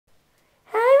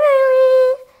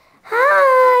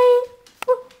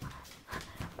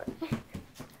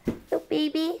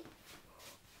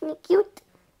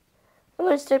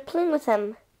start playing with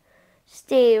him.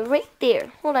 Stay right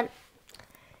there. Hold on.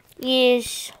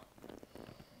 Yes.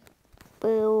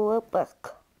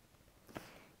 Back.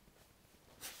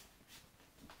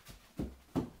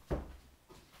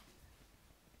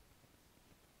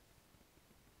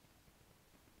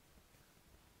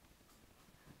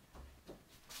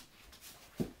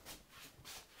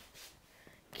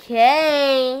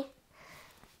 Okay.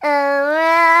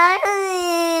 Alright.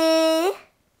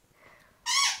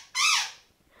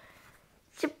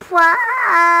 Surprise.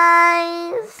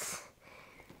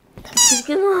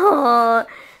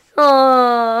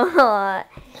 Oh,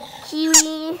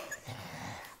 cutie.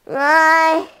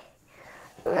 Right.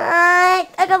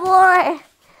 Tug of war.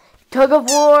 Tug of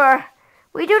war.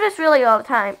 We do this really all the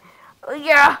time. Oh,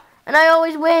 yeah, and I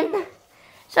always win.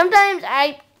 Sometimes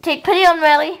I take pity on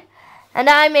Riley, and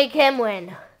I make him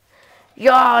win.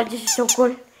 Yeah, this is so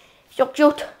good. So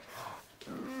cute.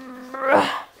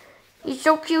 He's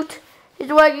so cute. His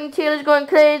wagging tail is going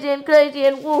crazy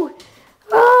and woo.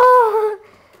 Oh,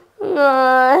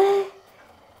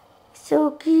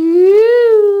 so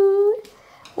cute.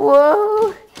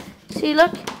 Whoa. See,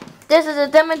 look. This is a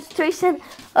demonstration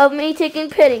of me taking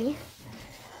pity.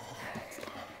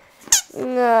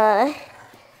 There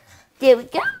we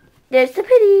go. There's the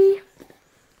pity.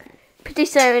 Pity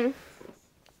siren.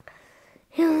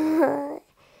 Cutie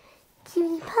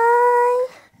pie.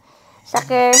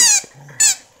 Sucker.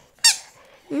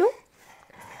 No.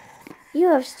 You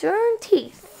have strong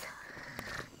teeth.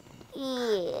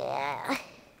 Yeah.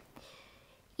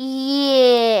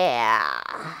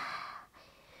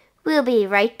 We'll be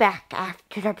right back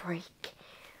after the break,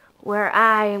 where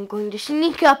I am going to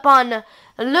sneak up on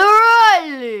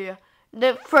Riley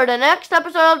for the next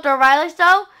episode of The Riley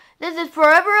Show. This is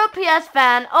Forever a PS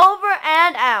Fan, over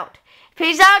and out.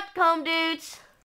 Peace out, comb dudes.